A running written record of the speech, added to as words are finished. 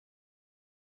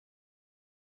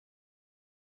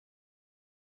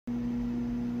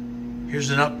Here's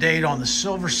an update on the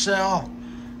silver cell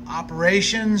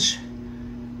operations.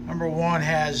 Number one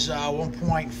has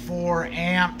 1.4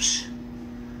 amps.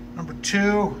 Number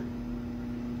two,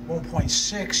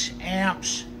 1.6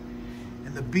 amps.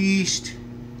 And the beast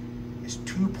is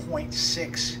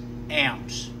 2.6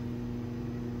 amps.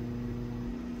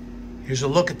 Here's a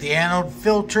look at the anode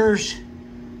filters.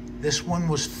 This one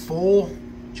was full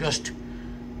just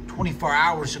 24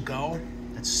 hours ago.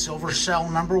 That's silver cell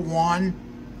number one.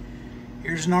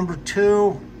 Here's number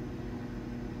two.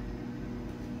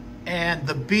 And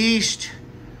the beast,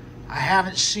 I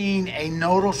haven't seen a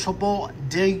noticeable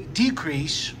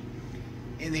decrease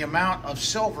in the amount of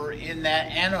silver in that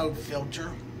anode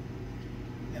filter.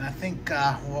 And I think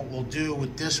what we'll do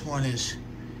with this one is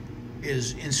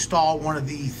install one of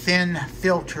the thin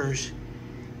filters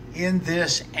in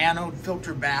this anode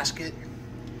filter basket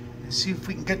and see if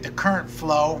we can get the current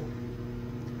flow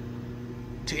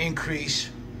to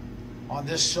increase on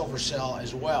this silver cell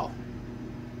as well.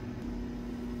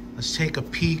 Let's take a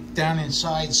peek down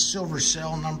inside silver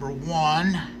cell number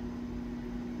one.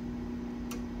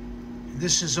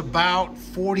 This is about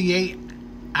 48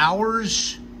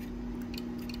 hours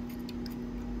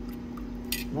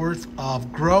worth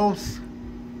of growth.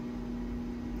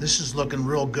 This is looking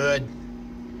real good.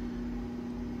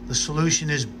 The solution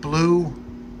is blue,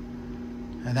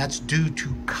 and that's due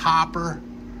to copper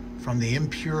from the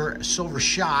impure silver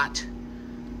shot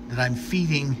that I'm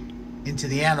feeding into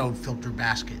the anode filter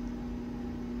basket.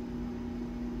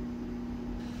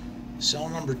 Cell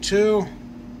number two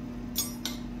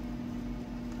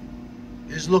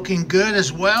is looking good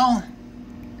as well.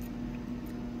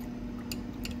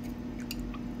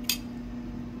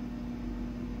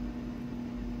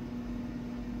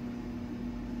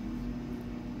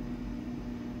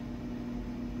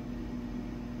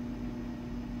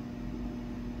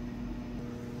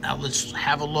 Now let's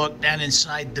have a look down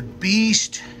inside the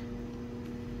beast.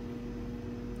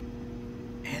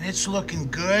 And it's looking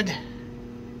good.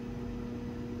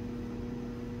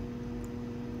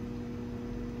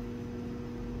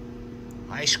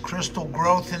 Nice crystal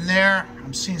growth in there.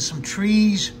 I'm seeing some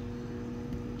trees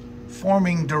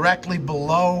forming directly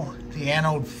below the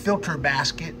anode filter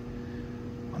basket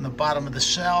on the bottom of the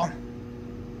cell.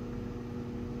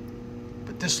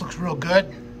 But this looks real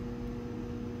good.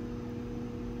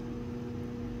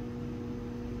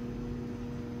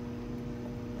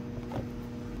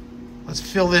 Let's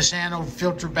fill this anode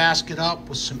filter basket up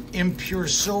with some impure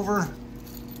silver.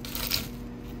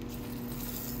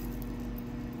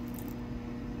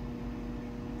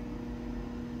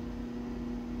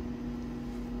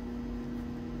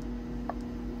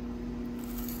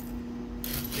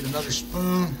 Get another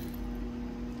spoon.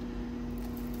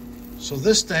 So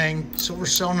this thing, silver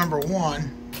cell number one,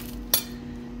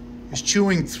 is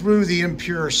chewing through the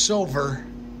impure silver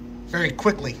very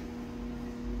quickly.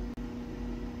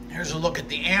 Here's a look at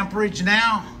the amperage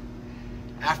now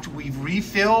after we've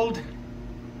refilled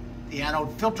the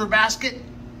anode filter basket.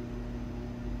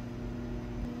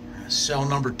 Cell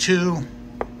number two.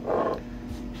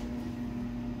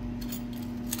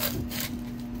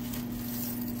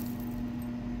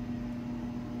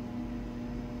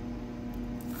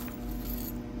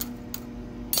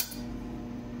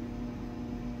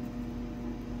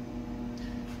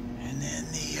 And then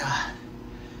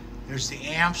there's the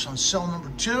amps on cell number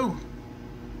two.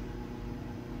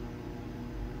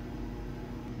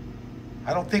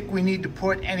 I don't think we need to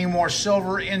put any more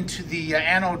silver into the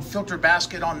anode filter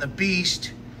basket on the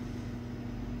beast.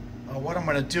 What I'm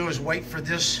going to do is wait for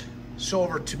this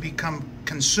silver to become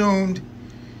consumed,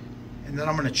 and then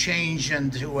I'm going to change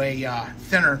into a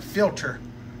thinner filter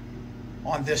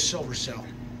on this silver cell.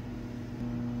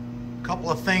 A couple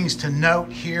of things to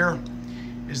note here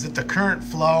is that the current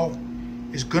flow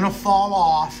is going to fall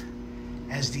off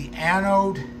as the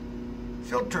anode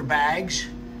filter bags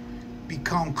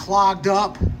become clogged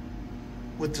up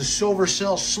with the silver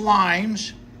cell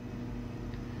slimes.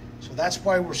 So that's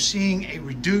why we're seeing a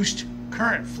reduced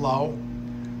current flow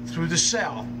through the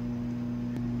cell.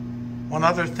 One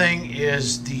other thing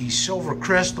is the silver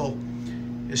crystal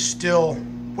is still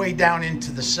way down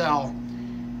into the cell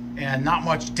and not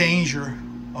much danger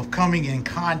of coming in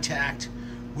contact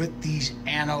with these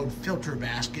anode filter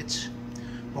baskets.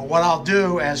 But what I'll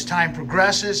do as time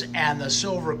progresses and the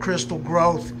silver crystal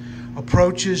growth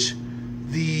approaches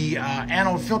the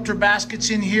anode filter baskets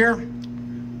in here,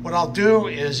 what I'll do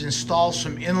is install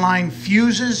some inline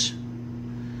fuses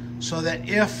so that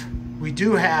if we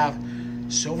do have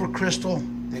silver crystal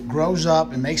that grows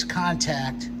up and makes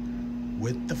contact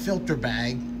with the filter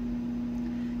bag,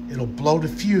 it'll blow the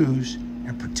fuse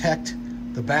and protect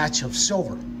the batch of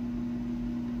silver.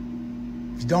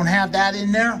 If you don't have that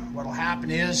in there, what'll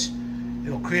happen is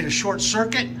it'll create a short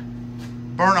circuit,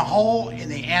 burn a hole in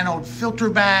the anode filter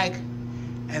bag,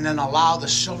 and then allow the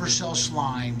silver cell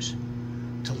slimes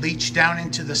to leach down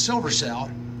into the silver cell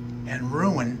and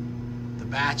ruin the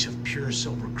batch of pure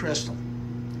silver crystal.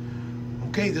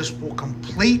 Okay, this will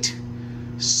complete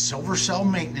silver cell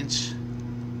maintenance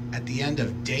at the end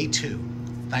of day 2.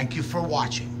 Thank you for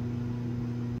watching.